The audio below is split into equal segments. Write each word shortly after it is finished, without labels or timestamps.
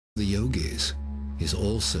the yogis is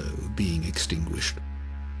also being extinguished.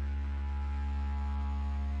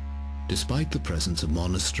 Despite the presence of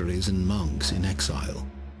monasteries and monks in exile,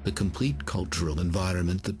 the complete cultural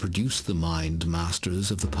environment that produced the mind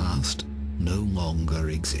masters of the past no longer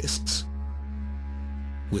exists.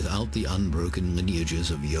 Without the unbroken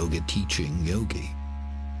lineages of yoga teaching yogi,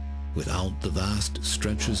 without the vast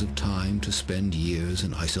stretches of time to spend years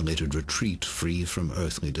in isolated retreat free from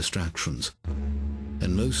earthly distractions,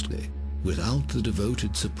 and mostly without the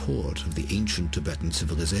devoted support of the ancient Tibetan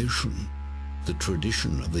civilization, the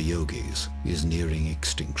tradition of the yogis is nearing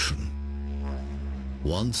extinction.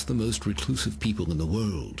 Once the most reclusive people in the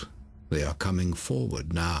world, they are coming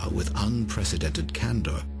forward now with unprecedented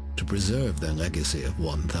candor to preserve their legacy of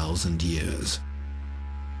 1,000 years.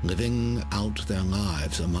 Living out their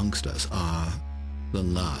lives amongst us are the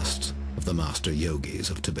last of the master yogis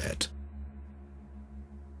of Tibet.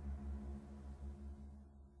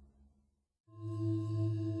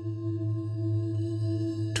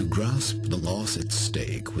 To grasp the loss at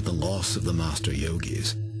stake with the loss of the master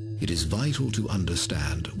yogis, it is vital to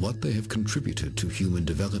understand what they have contributed to human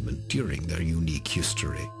development during their unique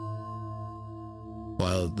history.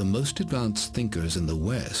 While the most advanced thinkers in the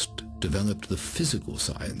West developed the physical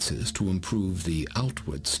sciences to improve the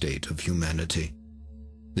outward state of humanity,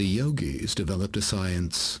 the yogis developed a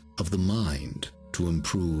science of the mind to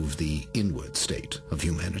improve the inward state of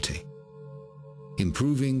humanity.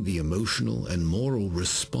 Improving the emotional and moral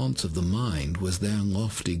response of the mind was their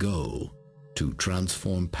lofty goal, to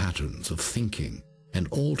transform patterns of thinking and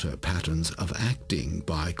alter patterns of acting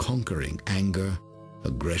by conquering anger,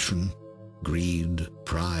 aggression, greed,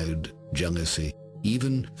 pride, jealousy,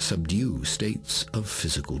 even subdue states of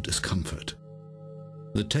physical discomfort.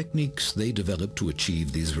 The techniques they developed to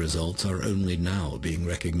achieve these results are only now being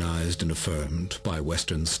recognized and affirmed by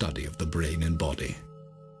Western study of the brain and body.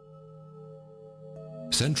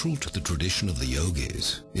 Central to the tradition of the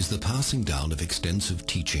yogis is the passing down of extensive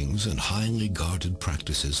teachings and highly guarded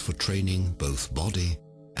practices for training both body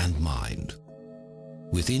and mind.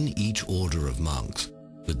 Within each order of monks,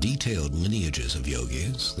 the detailed lineages of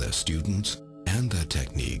yogis, their students, and their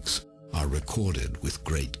techniques are recorded with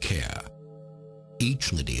great care.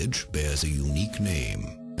 Each lineage bears a unique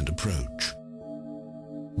name and approach.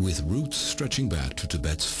 With roots stretching back to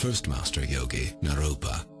Tibet's first master yogi,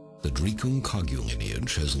 Naropa, the Drikung Kagyu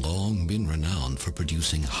lineage has long been renowned for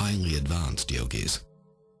producing highly advanced yogis.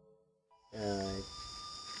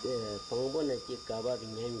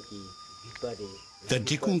 The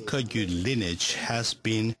Drikung Kagyu lineage has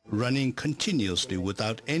been running continuously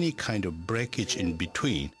without any kind of breakage in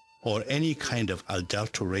between or any kind of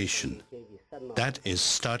adulteration. That is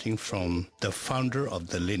starting from the founder of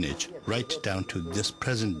the lineage right down to this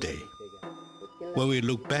present day. When we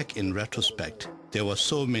look back in retrospect, there were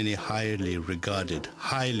so many highly regarded,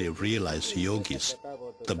 highly realized yogis.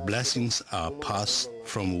 The blessings are passed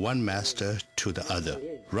from one master to the other,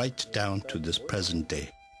 right down to this present day.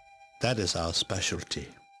 That is our specialty.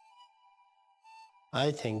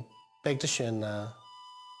 I think practitioner,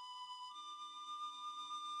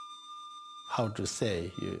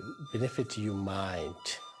 you benefit your mind.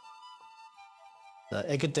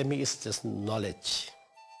 The academic is just knowledge.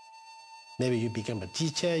 Maybe you become a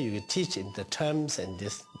teacher, you teach in the terms, and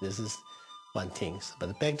this is one thing. But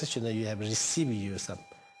the practitioner, you have received you some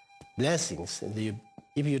blessings, and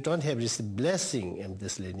if you don't have this blessing in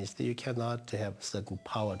this lineage, you cannot have certain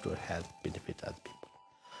power to help benefit other people.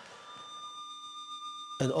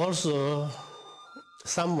 And also,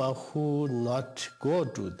 someone who not go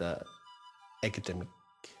to the academic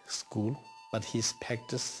school, but his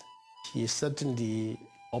practice, he certainly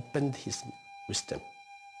opened his wisdom.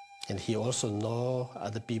 And he also know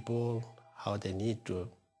other people, how they need to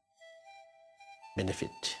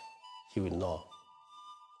benefit. He will know.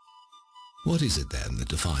 What is it then that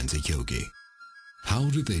defines a yogi?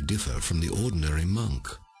 How do they differ from the ordinary monk?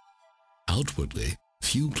 Outwardly,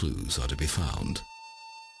 few clues are to be found.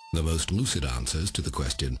 The most lucid answers to the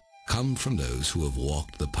question come from those who have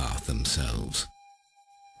walked the path themselves.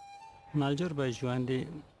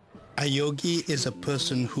 A yogi is a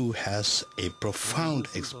person who has a profound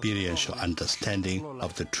experiential understanding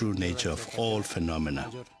of the true nature of all phenomena.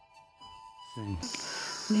 The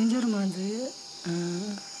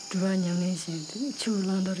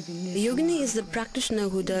yogini is the practitioner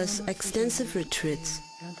who does extensive retreats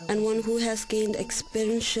and one who has gained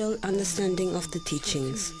experiential understanding of the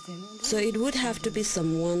teachings. So it would have to be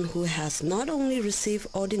someone who has not only received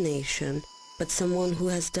ordination, but someone who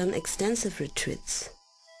has done extensive retreats.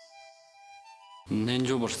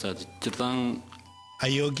 A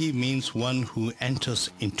yogi means one who enters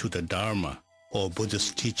into the Dharma, or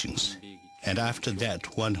Buddhist teachings. And after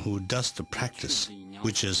that, one who does the practice,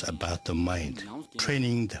 which is about the mind,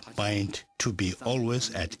 training the mind to be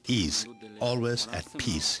always at ease, always at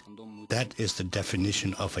peace. That is the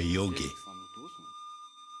definition of a yogi.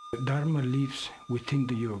 Dharma lives within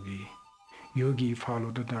the yogi. Yogi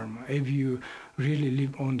follow the Dharma. If you really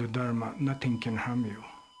live on the Dharma, nothing can harm you.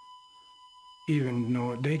 Even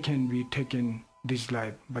though they can be taken this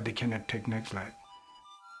life, but they cannot take next life.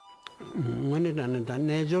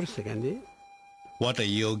 What a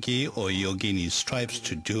yogi or yogini strives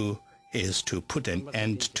to do is to put an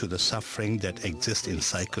end to the suffering that exists in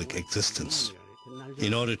cyclic existence.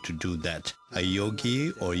 In order to do that, a yogi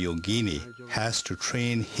or yogini has to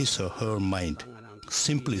train his or her mind.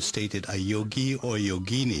 Simply stated, a yogi or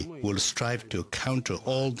yogini will strive to counter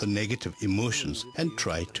all the negative emotions and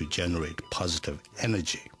try to generate positive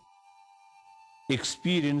energy.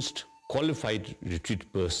 Experienced, qualified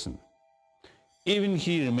retreat person, even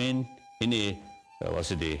he remain in a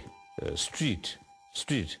street,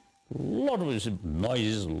 a lot of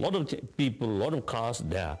noises, a lot of people, a lot of cars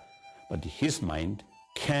there, but his mind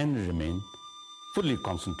can remain fully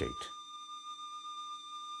concentrate.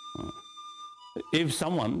 If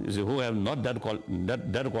someone who have not that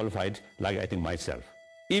qualified, like I think myself,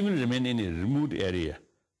 even remain in a remote area,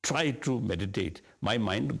 try to meditate, my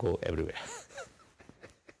mind go everywhere.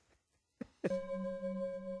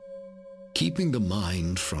 Keeping the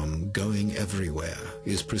mind from going everywhere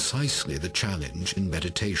is precisely the challenge in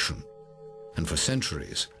meditation. And for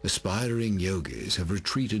centuries, aspiring yogis have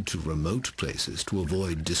retreated to remote places to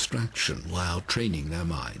avoid distraction while training their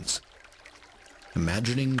minds.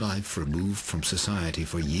 Imagining life removed from society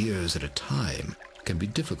for years at a time can be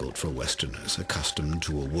difficult for Westerners accustomed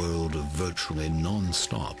to a world of virtually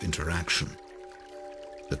non-stop interaction.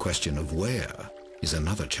 The question of where is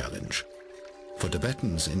another challenge. For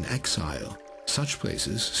Tibetans in exile, such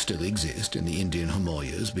places still exist in the Indian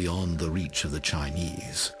Himalayas beyond the reach of the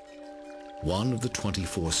Chinese. One of the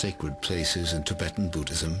 24 sacred places in Tibetan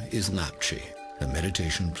Buddhism is Lapchi, a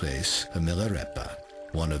meditation place, a Milarepa,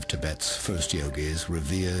 one of Tibet's first yogis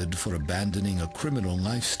revered for abandoning a criminal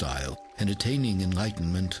lifestyle and attaining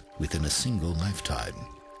enlightenment within a single lifetime.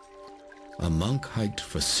 A monk hiked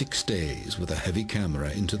for 6 days with a heavy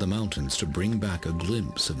camera into the mountains to bring back a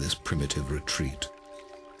glimpse of this primitive retreat.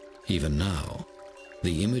 Even now,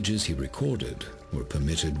 the images he recorded were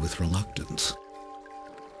permitted with reluctance.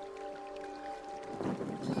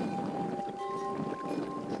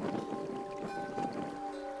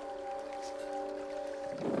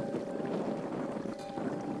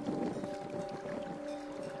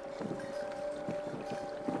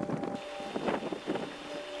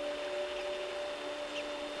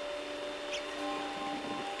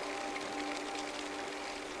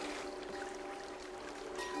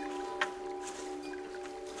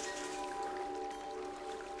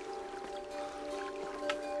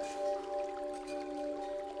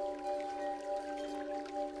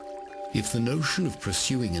 If the notion of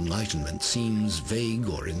pursuing enlightenment seems vague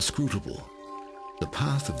or inscrutable, the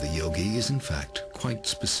path of the yogi is in fact quite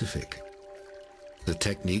specific. The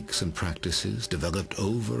techniques and practices developed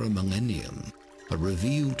over a millennium are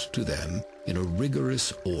revealed to them in a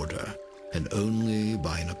rigorous order and only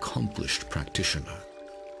by an accomplished practitioner.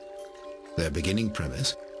 Their beginning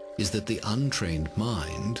premise is that the untrained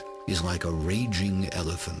mind is like a raging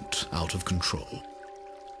elephant out of control.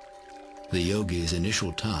 The yogi's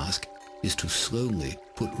initial task is to slowly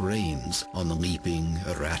put reins on the leaping,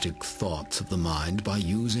 erratic thoughts of the mind by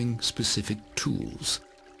using specific tools,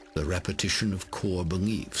 the repetition of core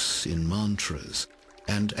beliefs in mantras,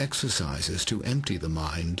 and exercises to empty the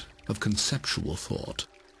mind of conceptual thought.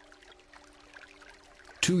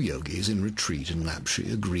 2 yogis in retreat in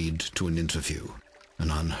Lapchi agreed to an interview,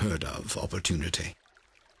 an unheard-of opportunity.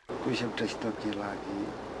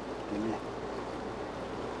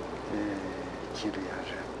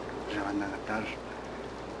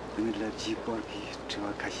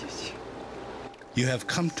 You have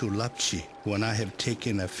come to Lapchi when I have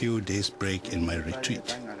taken a few days break in my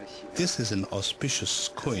retreat. This is an auspicious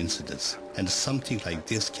coincidence, and something like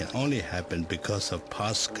this can only happen because of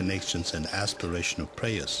past connections and aspirational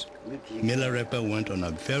prayers. Milarepa went on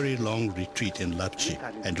a very long retreat in Lapchi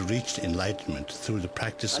and reached enlightenment through the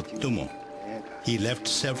practice of Tummo. He left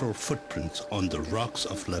several footprints on the rocks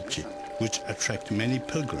of Lapchi, which attract many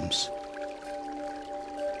pilgrims.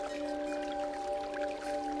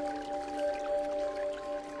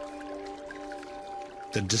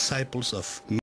 The disciples of